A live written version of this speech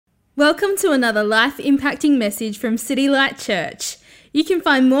Welcome to another life-impacting message from City Light Church. You can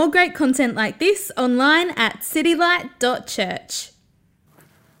find more great content like this online at citylight.church.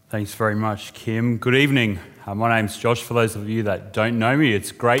 Thanks very much, Kim. Good evening. My name's Josh. For those of you that don't know me,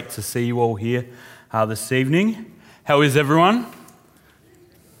 it's great to see you all here this evening. How is everyone?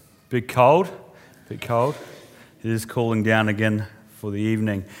 Bit cold? Bit cold? It is cooling down again for the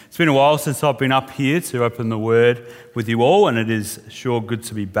evening. It's been a while since I've been up here to open the Word with you all, and it is sure good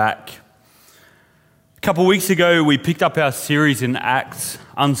to be back. A couple of weeks ago, we picked up our series in Acts,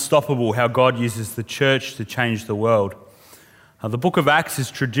 Unstoppable, how God uses the church to change the world. The book of Acts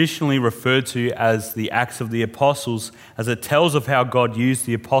is traditionally referred to as the Acts of the Apostles, as it tells of how God used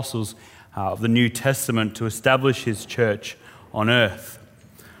the apostles of the New Testament to establish his church on earth.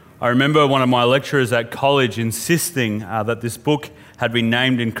 I remember one of my lecturers at college insisting that this book had been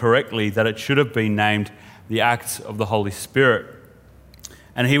named incorrectly, that it should have been named the Acts of the Holy Spirit.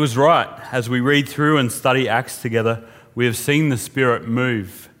 And he was right. As we read through and study Acts together, we have seen the Spirit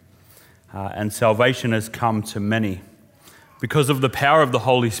move, and salvation has come to many. Because of the power of the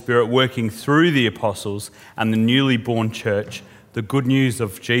Holy Spirit working through the apostles and the newly born church, the good news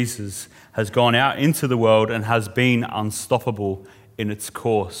of Jesus has gone out into the world and has been unstoppable in its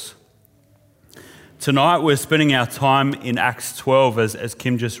course. Tonight we're spending our time in Acts 12, as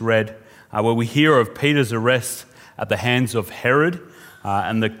Kim just read, where we hear of Peter's arrest at the hands of Herod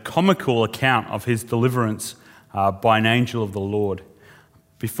and the comical account of his deliverance by an angel of the Lord.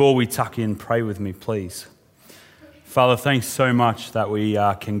 Before we tuck in, pray with me, please. Father, thanks so much that we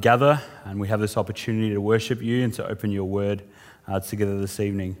can gather and we have this opportunity to worship you and to open your word together this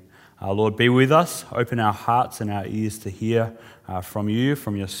evening. Lord, be with us. Open our hearts and our ears to hear from you,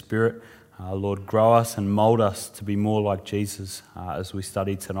 from your Spirit. Lord, grow us and mold us to be more like Jesus as we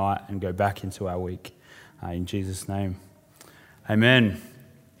study tonight and go back into our week. In Jesus' name, amen.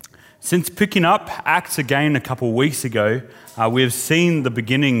 Since picking up Acts again a couple of weeks ago, we have seen the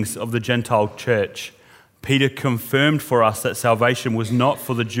beginnings of the Gentile church. Peter confirmed for us that salvation was not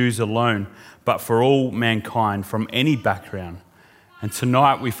for the Jews alone, but for all mankind from any background. And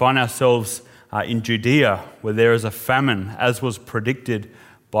tonight we find ourselves in Judea, where there is a famine, as was predicted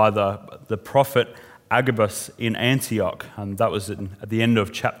by the prophet Agabus in Antioch, and that was at the end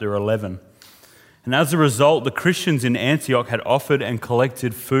of chapter 11. And as a result, the Christians in Antioch had offered and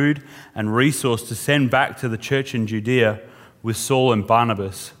collected food and resource to send back to the church in Judea with Saul and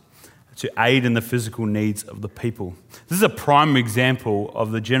Barnabas to aid in the physical needs of the people. This is a prime example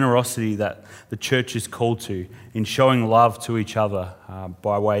of the generosity that the church is called to in showing love to each other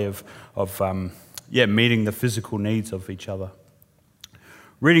by way of meeting the physical needs of each other.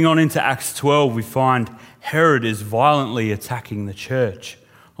 Reading on into Acts 12, we find Herod is violently attacking the church.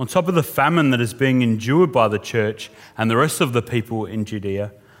 On top of the famine that is being endured by the church and the rest of the people in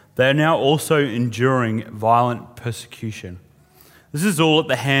Judea, they are now also enduring violent persecution. This is all at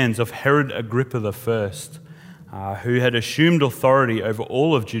the hands of Herod Agrippa I, who had assumed authority over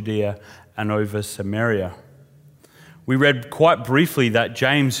all of Judea and over Samaria. We read quite briefly that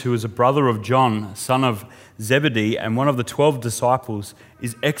James, who was a brother of John, son of Zebedee, and one of the 12 disciples,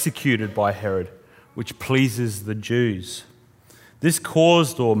 is executed by Herod, which pleases the Jews. This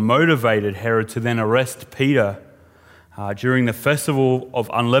caused or motivated Herod to then arrest Peter during the festival of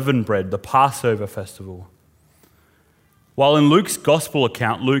unleavened bread, the Passover festival. While in Luke's gospel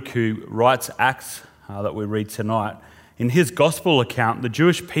account, Luke, who writes Acts that we read tonight, in his gospel account, the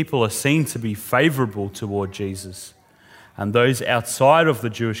Jewish people are seen to be favourable toward Jesus, and those outside of the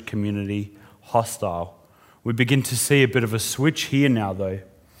Jewish community hostile. We begin to see a bit of a switch here now, though,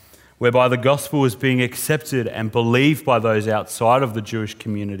 whereby the gospel is being accepted and believed by those outside of the Jewish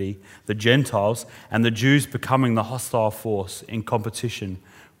community, the Gentiles, and the Jews becoming the hostile force in competition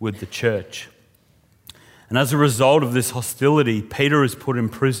with the church. And as a result of this hostility, Peter is put in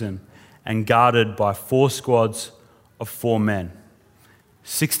prison and guarded by 4 squads of 4 men.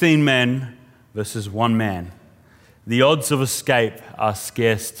 16 men versus 1 man. The odds of escape are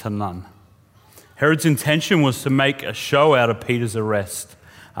scarce to none. Herod's intention was to make a show out of Peter's arrest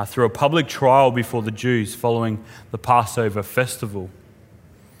through a public trial before the Jews following the Passover festival.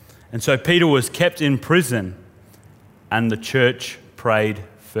 And so Peter was kept in prison and the church prayed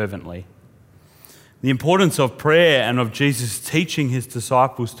fervently. The importance of prayer and of Jesus teaching his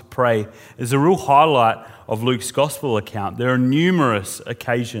disciples to pray is a real highlight of Luke's gospel account. There are numerous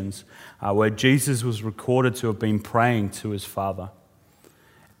occasions where Jesus was recorded to have been praying to his Father.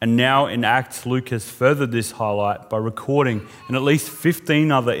 And now in Acts, Luke has furthered this highlight by recording in at least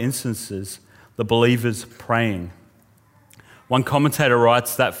 15 other instances the believers praying. One commentator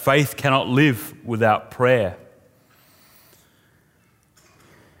writes that faith cannot live without prayer.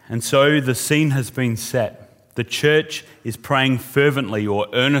 And so the scene has been set. The church is praying fervently or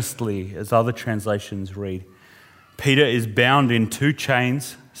earnestly, as other translations read. Peter is bound in 2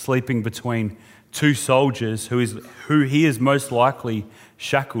 chains, sleeping between 2 soldiers who he is most likely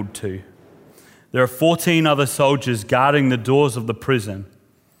shackled to. There are 14 other soldiers guarding the doors of the prison.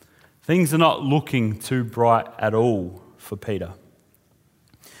 Things are not looking too bright at all for Peter.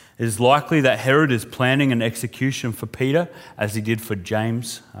 It is likely that Herod is planning an execution for Peter, as he did for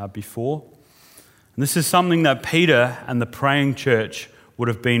James before. And this is something that Peter and the praying church would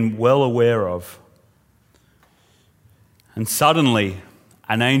have been well aware of. And suddenly,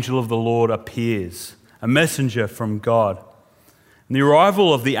 an angel of the Lord appears, a messenger from God. And the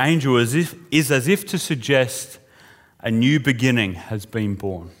arrival of the angel is as if to suggest a new beginning has been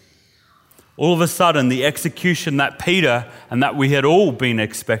born. All of a sudden, the execution that Peter and that we had all been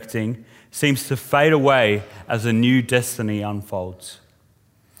expecting seems to fade away as a new destiny unfolds.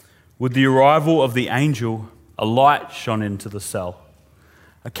 With the arrival of the angel, a light shone into the cell.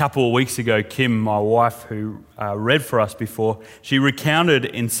 A couple of weeks ago, Kim, my wife, who read for us before, she recounted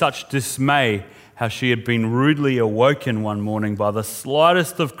in such dismay how she had been rudely awoken one morning by the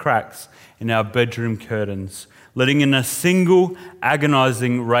slightest of cracks in our bedroom curtains, letting in a single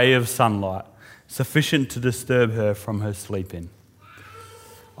agonizing ray of sunlight, sufficient to disturb her from her sleep in.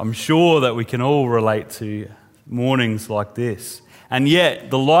 I'm sure that we can all relate to mornings like this. And yet,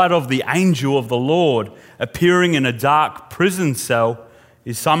 the light of the angel of the Lord appearing in a dark prison cell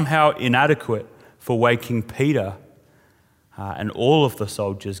is somehow inadequate for waking Peter and all of the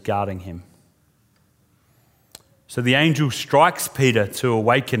soldiers guarding him. So the angel strikes Peter to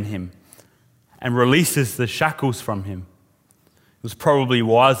awaken him and releases the shackles from him. It was probably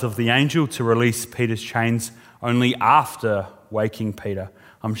wise of the angel to release Peter's chains only after waking Peter.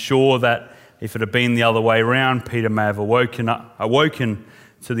 I'm sure that if it had been the other way around, Peter may have awoken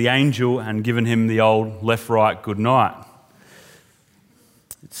to the angel and given him the old left-right good night.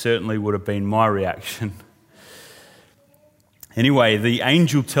 It certainly would have been my reaction. Anyway, the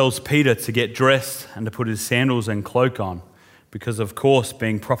angel tells Peter to get dressed and to put his sandals and cloak on, because of course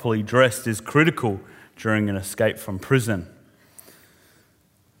being properly dressed is critical during an escape from prison.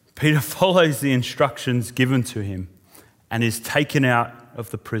 Peter follows the instructions given to him and is taken out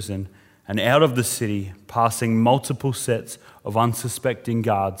of the prison and out of the city, passing multiple sets of unsuspecting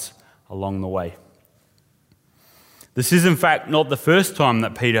guards along the way. This is in fact not the first time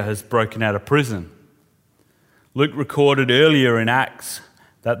that Peter has broken out of prison. Luke recorded earlier in Acts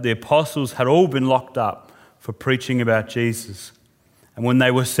that the apostles had all been locked up for preaching about Jesus. And when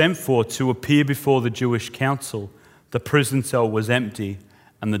they were sent for to appear before the Jewish council, the prison cell was empty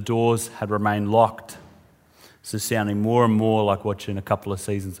and the doors had remained locked. This is sounding more and more like watching a couple of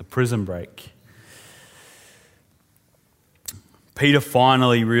seasons of Prison Break. Peter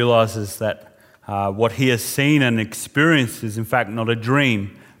finally realizes that what he has seen and experienced is in fact not a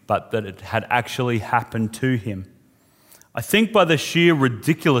dream, but that it had actually happened to him. I think by the sheer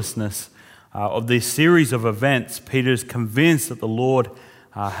ridiculousness of this series of events, Peter is convinced that the Lord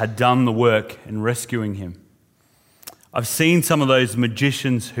had done the work in rescuing him. I've seen some of those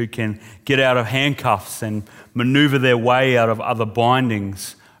magicians who can get out of handcuffs and maneuver their way out of other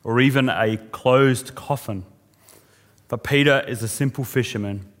bindings or even a closed coffin. But Peter is a simple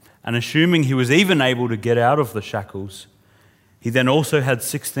fisherman, and assuming he was even able to get out of the shackles, he then also had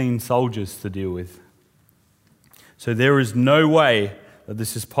 16 soldiers to deal with. So there is no way that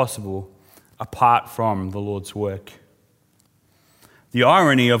this is possible apart from the Lord's work. The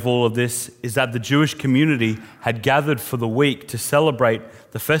irony of all of this is that the Jewish community had gathered for the week to celebrate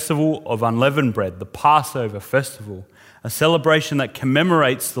the festival of unleavened bread, the Passover festival, a celebration that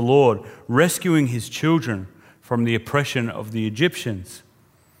commemorates the Lord rescuing his children from the oppression of the Egyptians.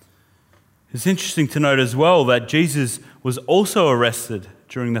 It's interesting to note as well that Jesus was also arrested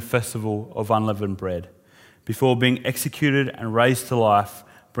during the festival of unleavened bread before being executed and raised to life,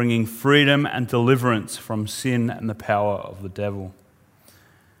 bringing freedom and deliverance from sin and the power of the devil.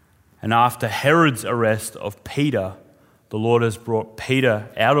 And after Herod's arrest of Peter, the Lord has brought Peter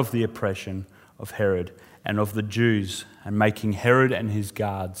out of the oppression of Herod and of the Jews, and making Herod and his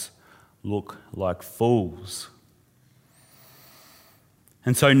guards look like fools.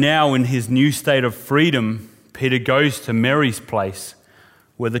 And so now in his new state of freedom, Peter goes to Mary's place,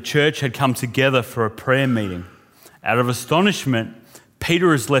 where the church had come together for a prayer meeting. Out of astonishment,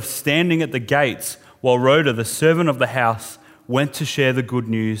 Peter is left standing at the gates while Rhoda, the servant of the house, went to share the good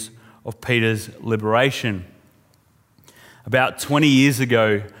news of Peter's liberation. About 20 years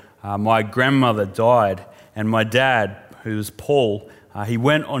ago, my grandmother died, and my dad, who was Paul, he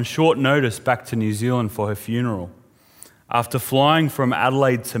went on short notice back to New Zealand for her funeral. After flying from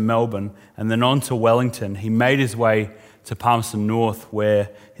Adelaide to Melbourne and then on to Wellington, he made his way to Palmerston North, where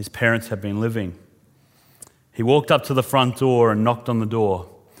his parents had been living. He walked up to the front door and knocked on the door.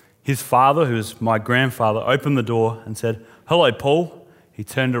 His father, who was my grandfather, opened the door and said, "Hello, Paul." He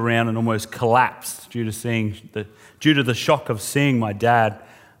turned around and almost collapsed due to the shock of seeing my dad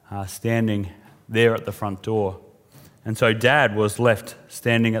standing there at the front door. And so Dad was left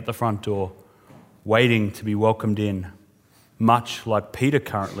standing at the front door, waiting to be welcomed in, much like Peter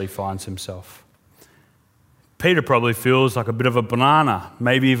currently finds himself. Peter probably feels like a bit of a banana,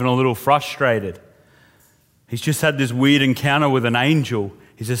 maybe even a little frustrated. He's just had this weird encounter with an angel.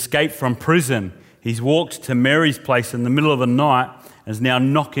 He's escaped from prison. He's walked to Mary's place in the middle of the night and is now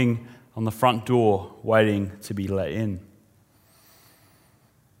knocking on the front door, waiting to be let in.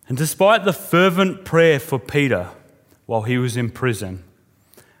 And despite the fervent prayer for Peter while he was in prison,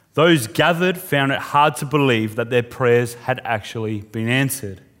 those gathered found it hard to believe that their prayers had actually been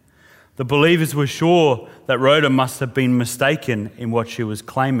answered. The believers were sure that Rhoda must have been mistaken in what she was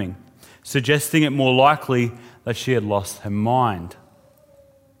claiming, suggesting it more likely that she had lost her mind.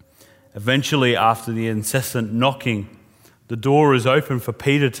 Eventually, after the incessant knocking, the door is open for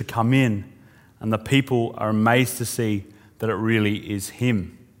Peter to come in, and the people are amazed to see that it really is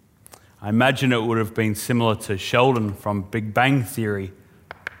him. I imagine it would have been similar to Sheldon from Big Bang Theory.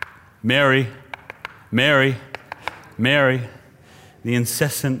 Mary, Mary, Mary, the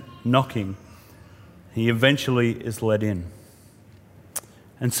incessant knocking. He eventually is let in.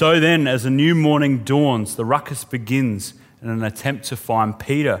 And so then, as a new morning dawns, the ruckus begins in an attempt to find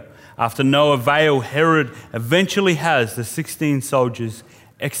Peter. After no avail, Herod eventually has the 16 soldiers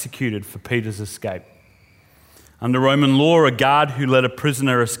executed for Peter's escape. Under Roman law, a guard who let a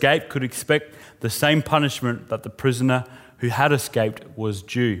prisoner escape could expect the same punishment that the prisoner who had escaped was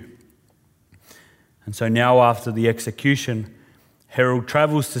due. And so now, after the execution, Herod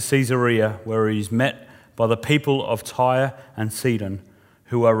travels to Caesarea, where he is met by the people of Tyre and Sidon,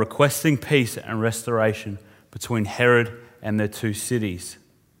 who are requesting peace and restoration between Herod and their two cities.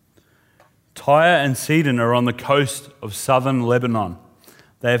 Tyre and Sidon are on the coast of southern Lebanon.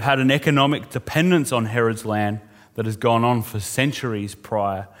 They have had an economic dependence on Herod's land that has gone on for centuries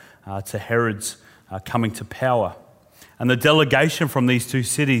prior to Herod's coming to power. And the delegation from these two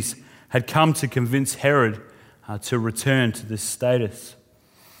cities had come to convince Herod to return to this status.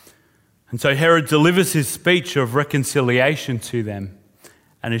 And so Herod delivers his speech of reconciliation to them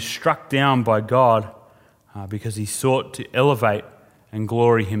and is struck down by God because he sought to elevate and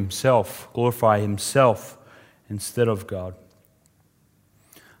glorify himself instead of God.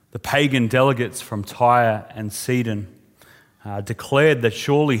 The pagan delegates from Tyre and Sidon declared that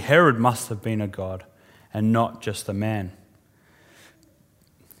surely Herod must have been a god and not just a man.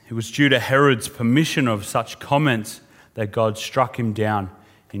 It was due to Herod's permission of such comments that God struck him down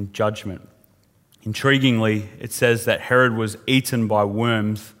in judgment. Intriguingly, it says that Herod was eaten by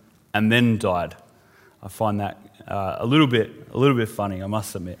worms and then died. I find that a little bit funny, I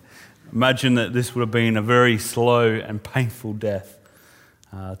must admit. Imagine that this would have been a very slow and painful death,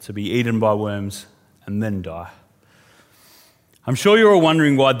 to be eaten by worms and then die. I'm sure you're all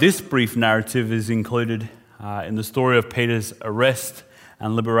wondering why this brief narrative is included in the story of Peter's arrest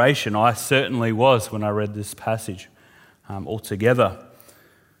and liberation. I certainly was when I read this passage altogether.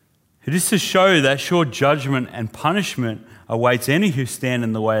 It is to show that sure judgment and punishment awaits any who stand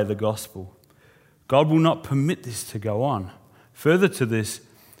in the way of the gospel. God will not permit this to go on. Further to this,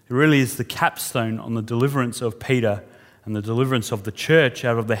 it really is the capstone on the deliverance of Peter and the deliverance of the church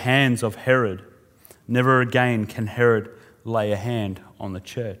out of the hands of Herod. Never again can Herod lay a hand on the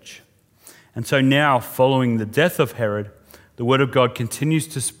church. And so now, following the death of Herod, the word of God continues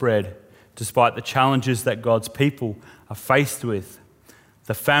to spread despite the challenges that God's people are faced with.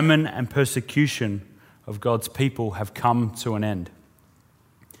 The famine and persecution of God's people have come to an end.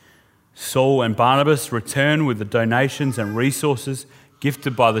 Saul and Barnabas return with the donations and resources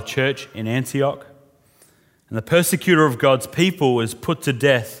gifted by the church in Antioch. And the persecutor of God's people is put to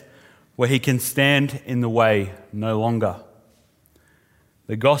death where he can stand in the way no longer.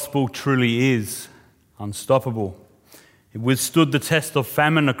 The gospel truly is unstoppable. It withstood the test of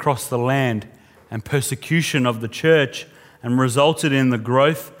famine across the land and persecution of the church and resulted in the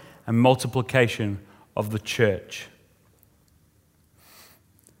growth and multiplication of the church.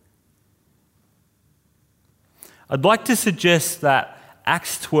 I'd like to suggest that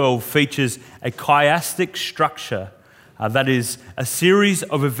Acts 12 features a chiastic structure, that is, a series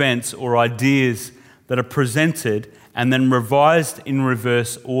of events or ideas that are presented and then revisited in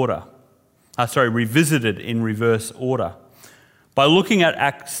reverse order. By looking at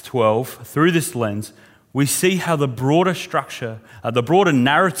Acts 12 through this lens, we see how the broader structure, the broader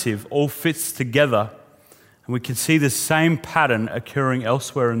narrative all fits together, and we can see the same pattern occurring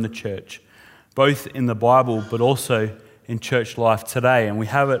elsewhere in the church, both in the Bible but also in church life today. And we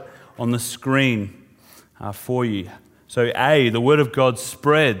have it on the screen for you. So A, the word of God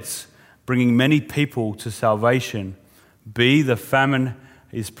spreads, bringing many people to salvation. B, the famine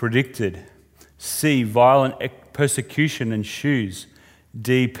is predicted. C, violent persecution ensues.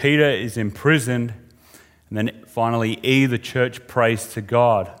 D, Peter is imprisoned. And then finally, E, the church prays to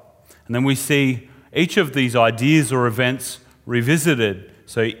God. And then we see each of these ideas or events revisited.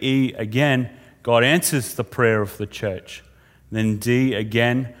 So E, again, God answers the prayer of the church. And then D,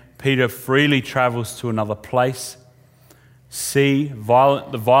 again, Peter freely travels to another place. C,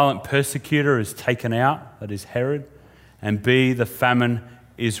 the violent persecutor is taken out, that is Herod. And B, the famine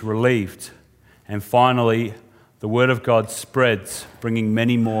is relieved. And finally, the word of God spreads, bringing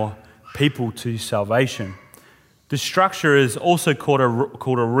many more people to salvation. The structure is also called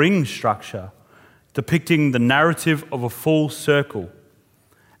a ring structure, depicting the narrative of a full circle.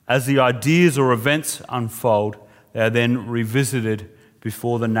 As the ideas or events unfold, they are then revisited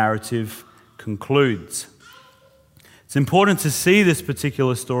before the narrative concludes. It's important to see this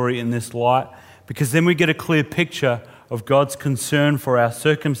particular story in this light, because then we get a clear picture of God's concern for our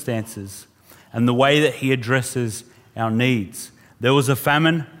circumstances and the way that He addresses our needs. There was a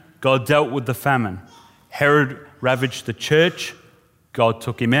famine, God dealt with the famine. Herod ravaged the church, God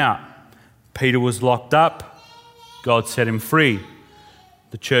took him out. Peter was locked up, God set him free.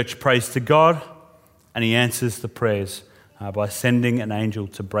 The church prays to God, and He answers the prayers by sending an angel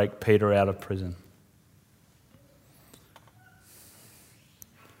to break Peter out of prison.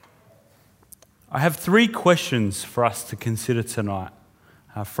 I have 3 questions for us to consider tonight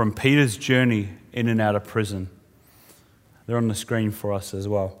from Peter's journey in and out of prison. They're on the screen for us as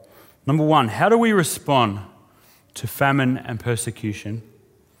well. Number 1, how do we respond to famine and persecution?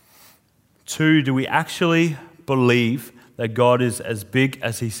 2, do we actually believe that God is as big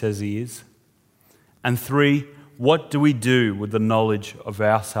as He says He is? And 3, what do we do with the knowledge of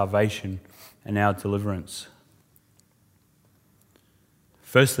our salvation and our deliverance?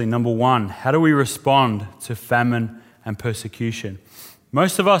 Firstly, number 1, how do we respond to famine and persecution?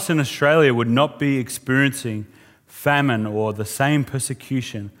 Most of us in Australia would not be experiencing famine or the same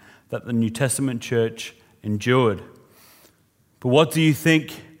persecution that the New Testament church endured. But what do you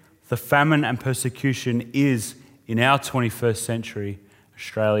think the famine and persecution is in our 21st century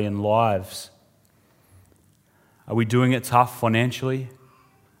Australian lives? Are we doing it tough financially?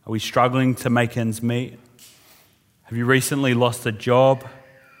 Are we struggling to make ends meet? Have you recently lost a job?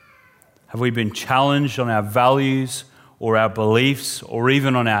 Have we been challenged on our values or our beliefs or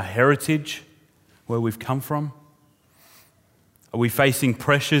even on our heritage, where we've come from? Are we facing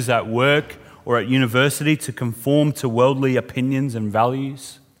pressures at work or at university to conform to worldly opinions and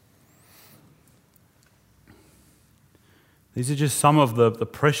values? These are just some of the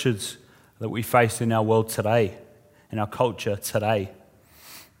pressures that we face in our world today, in our culture today.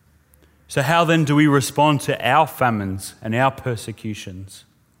 So how then do we respond to our famines and our persecutions?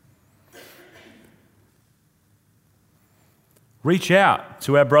 Reach out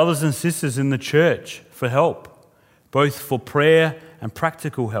to our brothers and sisters in the church for help, both for prayer and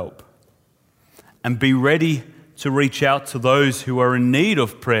practical help. And be ready to reach out to those who are in need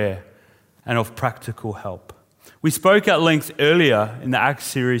of prayer and of practical help. We spoke at length earlier in the Acts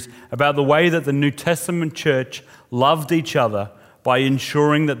series about the way that the New Testament church loved each other by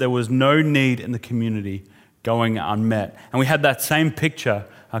ensuring that there was no need in the community going unmet. And we had that same picture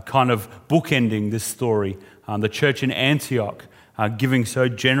kind of bookending this story. The church in Antioch giving so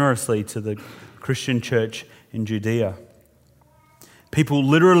generously to the Christian church in Judea. People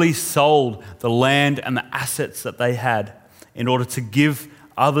literally sold the land and the assets that they had in order to give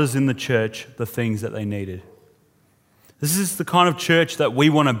others in the church the things that they needed. This is the kind of church that we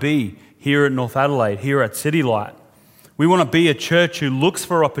want to be here at North Adelaide, here at City Light. We want to be a church who looks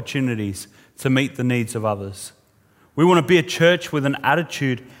for opportunities to meet the needs of others. We want to be a church with an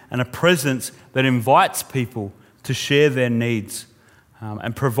attitude and a presence that invites people to share their needs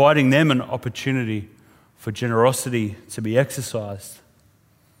and providing them an opportunity for generosity to be exercised.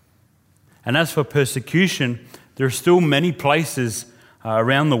 And as for persecution, there are still many places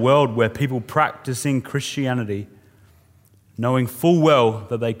around the world where people practicing Christianity, knowing full well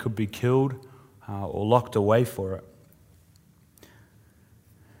that they could be killed or locked away for it.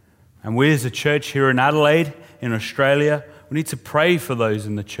 And we as a church here in Adelaide, in Australia, we need to pray for those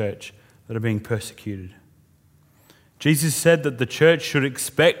in the church that are being persecuted. Jesus said that the church should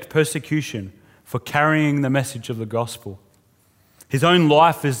expect persecution for carrying the message of the gospel. His own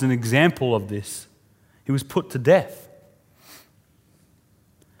life is an example of this. He was put to death.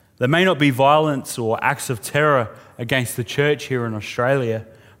 There may not be violence or acts of terror against the church here in Australia,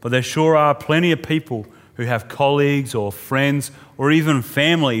 but there sure are plenty of people who have colleagues or friends or even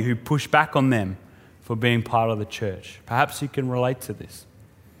family who push back on them for being part of the church. Perhaps you can relate to this.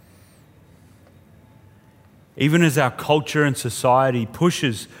 Even as our culture and society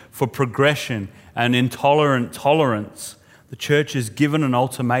pushes for progression and intolerant tolerance, the church is given an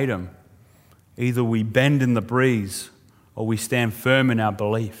ultimatum. Either we bend in the breeze or we stand firm in our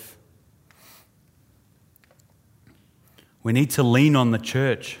belief. We need to lean on the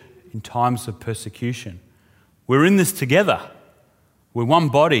church in times of persecution. We're in this together. We're one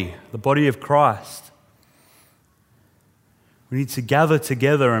body, the body of Christ. We need to gather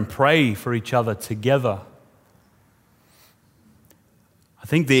together and pray for each other together. I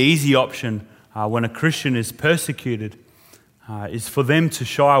think the easy option when a Christian is persecuted is for them to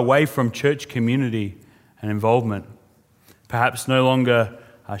shy away from church community and involvement. Perhaps no longer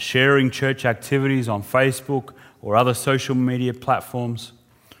sharing church activities on Facebook or other social media platforms,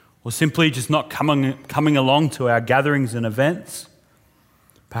 or simply just not coming along to our gatherings and events.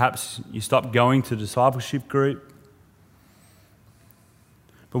 Perhaps you stop going to discipleship group.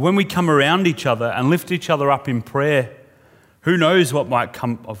 But when we come around each other and lift each other up in prayer, who knows what might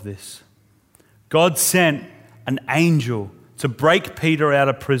come of this? God sent an angel to break Peter out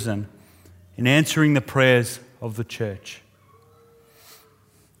of prison in answering the prayers of the church.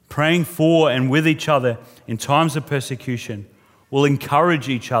 Praying for and with each other in times of persecution will encourage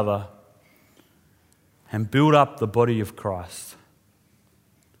each other and build up the body of Christ.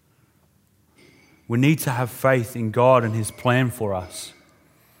 We need to have faith in God and His plan for us.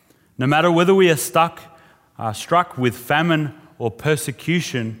 No matter whether we are struck with famine or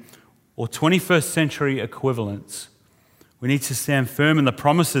persecution or 21st century equivalents, we need to stand firm in the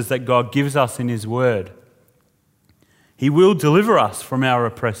promises that God gives us in His Word. He will deliver us from our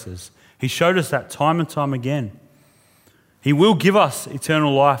oppressors. He showed us that time and time again. He will give us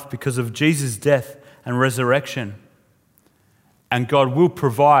eternal life because of Jesus' death and resurrection. And God will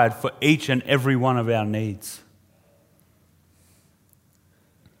provide for each and every one of our needs.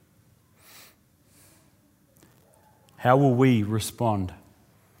 How will we respond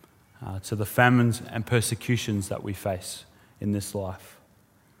to the famines and persecutions that we face in this life?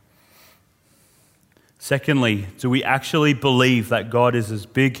 Secondly, do we actually believe that God is as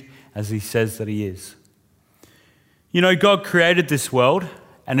big as He says that He is? You know, God created this world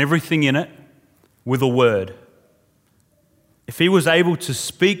and everything in it with a word. If He was able to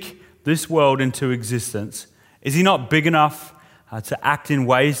speak this world into existence, is He not big enough to act in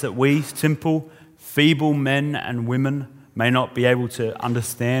ways that we simple, feeble men and women may not be able to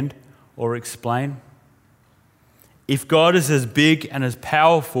understand or explain? If God is as big and as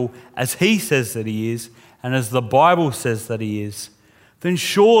powerful as He says that He is, and as the Bible says that He is, then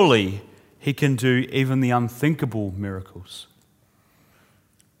surely He can do even the unthinkable miracles.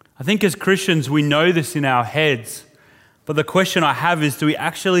 I think as Christians we know this in our heads, but the question I have is, do we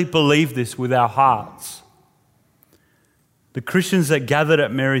actually believe this with our hearts? The Christians that gathered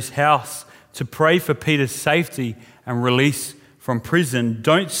at Mary's house to pray for Peter's safety and release from prison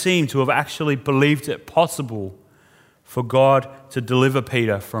don't seem to have actually believed it possible for God to deliver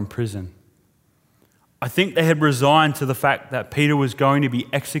Peter from prison. I think they had resigned to the fact that Peter was going to be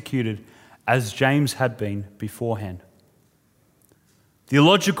executed as James had been beforehand. The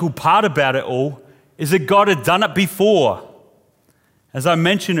illogical part about it all is that God had done it before. As I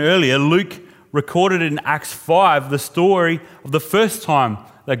mentioned earlier, Luke recorded in Acts 5 the story of the first time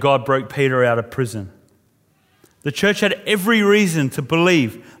that God broke Peter out of prison. The church had every reason to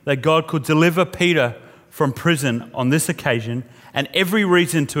believe that God could deliver Peter from prison on this occasion, and every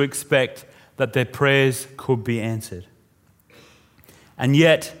reason to expect that their prayers could be answered. And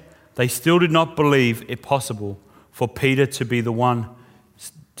yet, they still did not believe it possible for Peter to be the one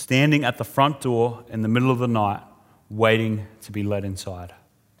standing at the front door in the middle of the night, waiting to be let inside.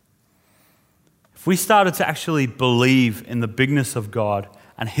 If we started to actually believe in the bigness of God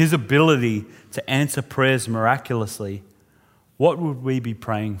and His ability to answer prayers miraculously, what would we be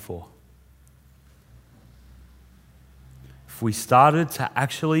praying for? If we started to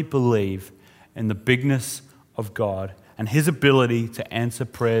actually believe in the bigness of God and His ability to answer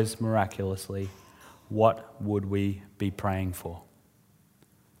prayers miraculously, what would we be praying for?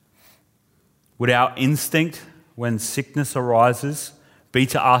 Would our instinct when sickness arises be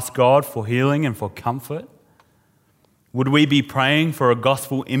to ask God for healing and for comfort? Would we be praying for a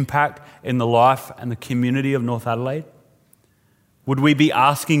gospel impact in the life and the community of North Adelaide? Would we be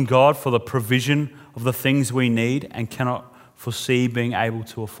asking God for the provision of the things we need and cannot foresee being able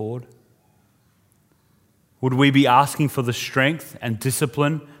to afford? Would we be asking for the strength and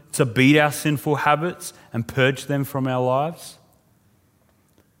discipline to beat our sinful habits and purge them from our lives?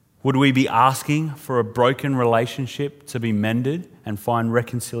 Would we be asking for a broken relationship to be mended and find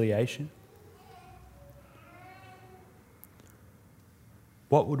reconciliation?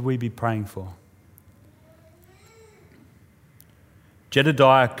 What would we be praying for?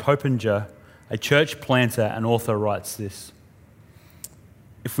 Jedediah Coppinger, a church planter and author, writes this: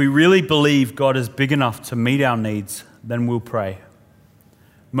 "If we really believe God is big enough to meet our needs, then we'll pray.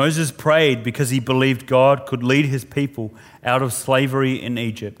 Moses prayed because he believed God could lead his people out of slavery in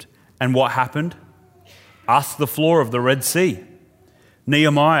Egypt. And what happened? Ask the floor of the Red Sea.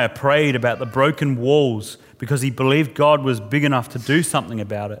 Nehemiah prayed about the broken walls because he believed God was big enough to do something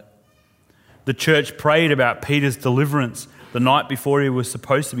about it. The church prayed about Peter's deliverance the night before he was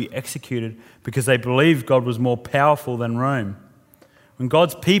supposed to be executed because they believed God was more powerful than Rome. When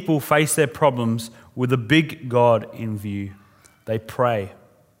God's people face their problems with a big God in view, they pray."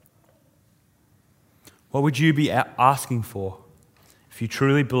 What would you be asking for if you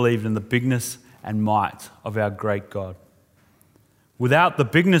truly believed in the bigness and might of our great God? Without the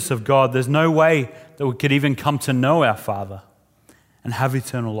bigness of God, there's no way that we could even come to know our Father and have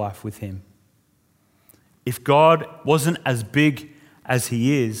eternal life with him. If God wasn't as big as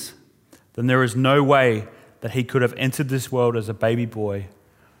he is, then there is no way that he could have entered this world as a baby boy,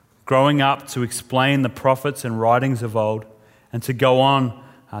 growing up to explain the prophets and writings of old, and to go on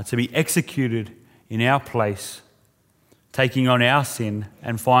to be executed in our place, taking on our sin,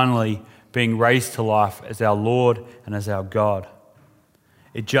 and finally being raised to life as our Lord and as our God.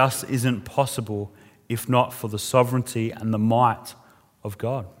 It just isn't possible if not for the sovereignty and the might of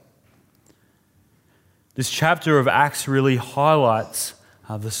God. This chapter of Acts really highlights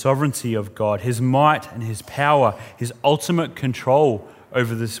the sovereignty of God, his might and his power, his ultimate control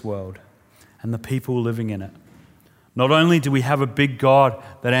over this world and the people living in it. Not only do we have a big God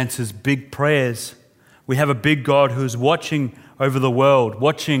that answers big prayers, we have a big God who is watching over the world,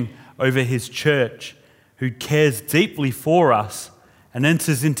 watching over his church, who cares deeply for us and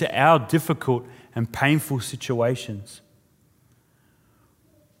enters into our difficult and painful situations.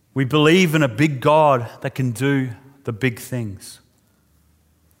 We believe in a big God that can do the big things.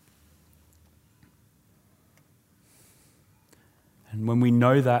 And when we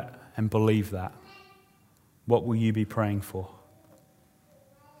know that and believe that, what will you be praying for?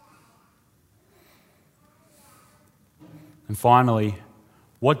 And finally,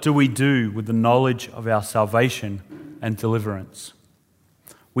 what do we do with the knowledge of our salvation and deliverance?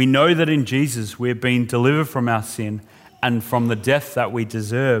 We know that in Jesus we have been delivered from our sin and from the death that we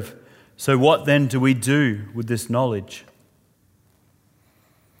deserve. So what then do we do with this knowledge?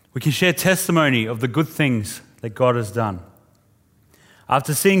 We can share testimony of the good things that God has done.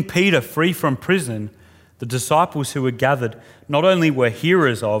 After seeing Peter free from prison, the disciples who were gathered not only were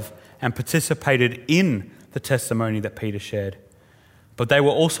hearers of and participated in the testimony that Peter shared, but they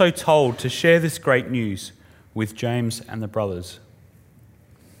were also told to share this great news with James and the brothers.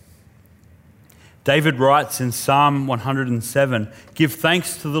 David writes in Psalm 107, "Give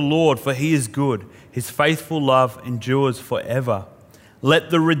thanks to the Lord, for he is good. His faithful love endures forever. Let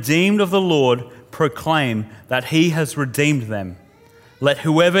the redeemed of the Lord proclaim that he has redeemed them. Let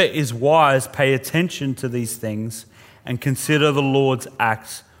whoever is wise pay attention to these things and consider the Lord's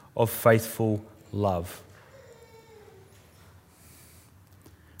acts of faithful love."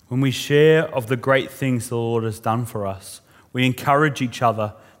 When we share of the great things the Lord has done for us, we encourage each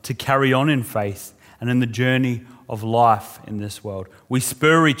other to carry on in faith and in the journey of life in this world. We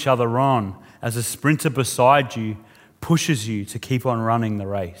spur each other on as a sprinter beside you pushes you to keep on running the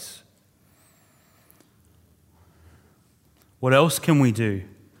race. What else can we do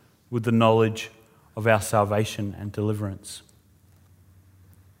with the knowledge of our salvation and deliverance?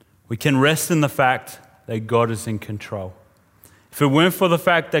 We can rest in the fact that God is in control. If it weren't for the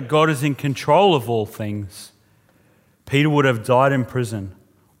fact that God is in control of all things, Peter would have died in prison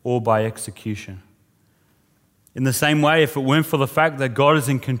or by execution. In the same way, if it weren't for the fact that God is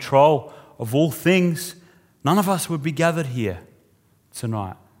in control of all things, none of us would be gathered here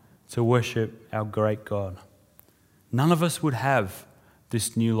tonight to worship our great God. None of us would have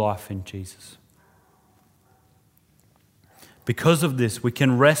this new life in Jesus. Because of this, we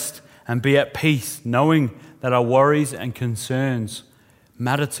can rest and be at peace, knowing that our worries and concerns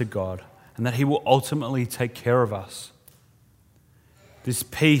matter to God and that he will ultimately take care of us. This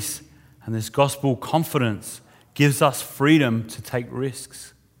peace and this gospel confidence gives us freedom to take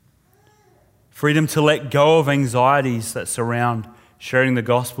risks, freedom to let go of anxieties that surround sharing the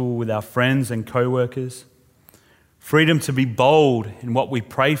gospel with our friends and co-workers, freedom to be bold in what we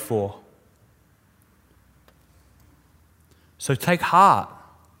pray for, So take heart,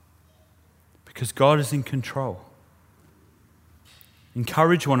 because God is in control.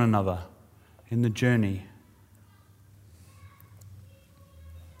 Encourage one another in the journey.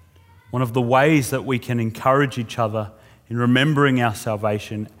 One of the ways that we can encourage each other in remembering our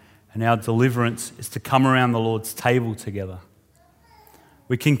salvation and our deliverance is to come around the Lord's table together.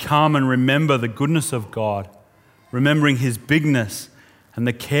 We can come and remember the goodness of God, remembering His bigness and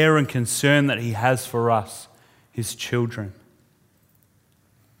the care and concern that He has for us, His children.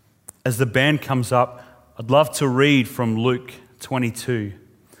 As the band comes up, I'd love to read from Luke 22,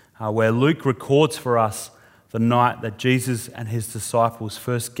 where Luke records for us the night that Jesus and His disciples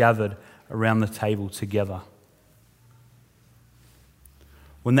first gathered around the table together.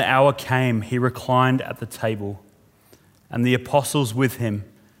 When the hour came, He reclined at the table, and the apostles with Him.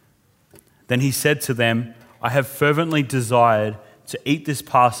 Then He said to them, I have fervently desired to eat this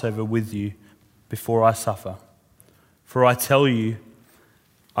Passover with you before I suffer. For I tell you,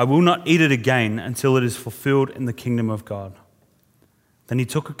 I will not eat it again until it is fulfilled in the kingdom of God. Then He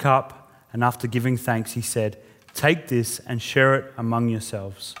took a cup, and after giving thanks, He said, take this and share it among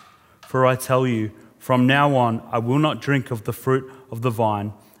yourselves. For I tell you, from now on, I will not drink of the fruit of the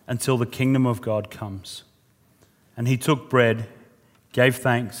vine until the kingdom of God comes. And He took bread, gave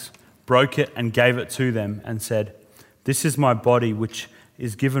thanks, broke it and gave it to them and said, this is my body which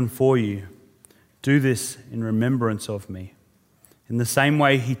is given for you. Do this in remembrance of me. In the same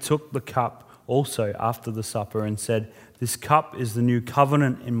way, He took the cup also after the supper and said, this cup is the new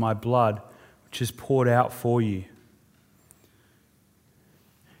covenant in my blood, which is poured out for you.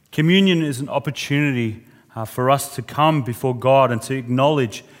 Communion is an opportunity for us to come before God and to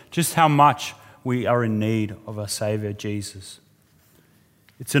acknowledge just how much we are in need of our Saviour, Jesus.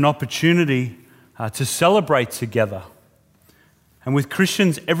 It's an opportunity to celebrate together. And with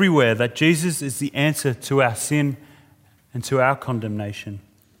Christians everywhere, that Jesus is the answer to our sin and to our condemnation.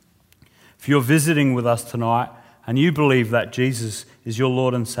 If you're visiting with us tonight and you believe that Jesus is your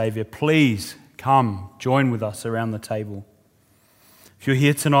Lord and Saviour, please come join with us around the table. If you're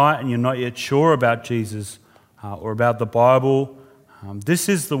here tonight and you're not yet sure about Jesus or about the Bible, this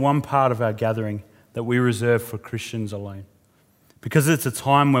is the one part of our gathering that we reserve for Christians alone. Because it's a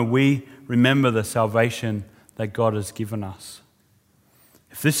time when we remember the salvation that God has given us.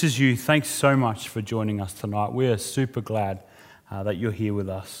 If this is you, thanks so much for joining us tonight. We are super glad that you're here with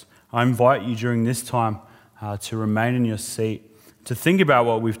us. I invite you during this time to remain in your seat, to think about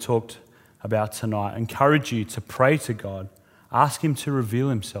what we've talked about tonight. I encourage you to pray to God. Ask Him to reveal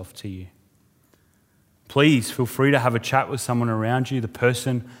Himself to you. Please feel free to have a chat with someone around you, the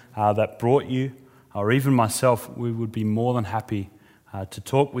person that brought you, or even myself. We would be more than happy to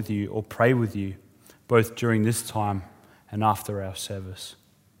talk with you or pray with you, both during this time and after our service.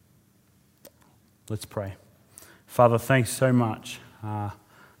 Let's pray. Father, thanks so much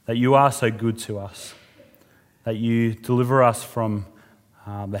that you are so good to us, that you deliver us from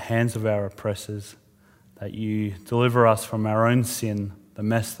the hands of our oppressors, that you deliver us from our own sin, the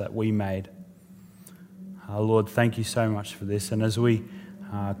mess that we made. Lord, thank you so much for this. And as we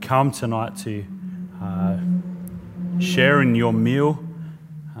come tonight to share in your meal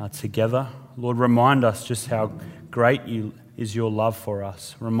together, Lord, remind us just how great is your love for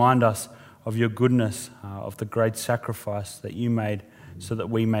us. Remind us of your goodness, of the great sacrifice that you made so that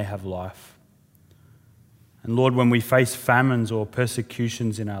we may have life. And Lord, when we face famines or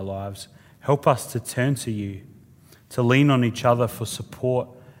persecutions in our lives, help us to turn to you, to lean on each other for support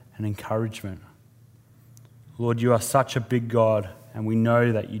and encouragement. Lord, you are such a big God, and we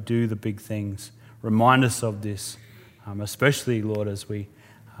know that you do the big things. Remind us of this, especially, Lord, as we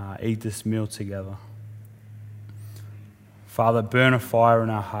eat this meal together. Father, burn a fire in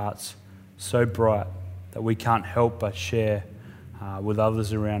our hearts so bright that we can't help but share with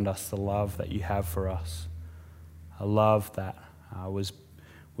others around us the love that you have for us, a love that was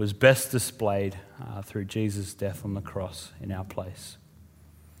best displayed through Jesus' death on the cross in our place.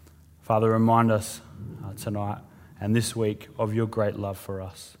 Father, remind us tonight and this week of your great love for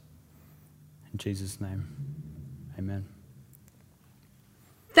us. In Jesus' name, amen.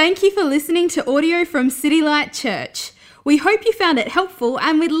 Thank you for listening to audio from City Light Church. We hope you found it helpful,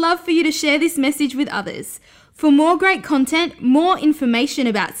 and we'd love for you to share this message with others. For more great content, more information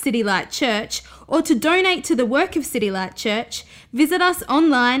about City Light Church, or to donate to the work of City Light Church, visit us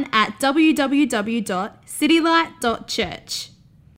online at www.citylight.church.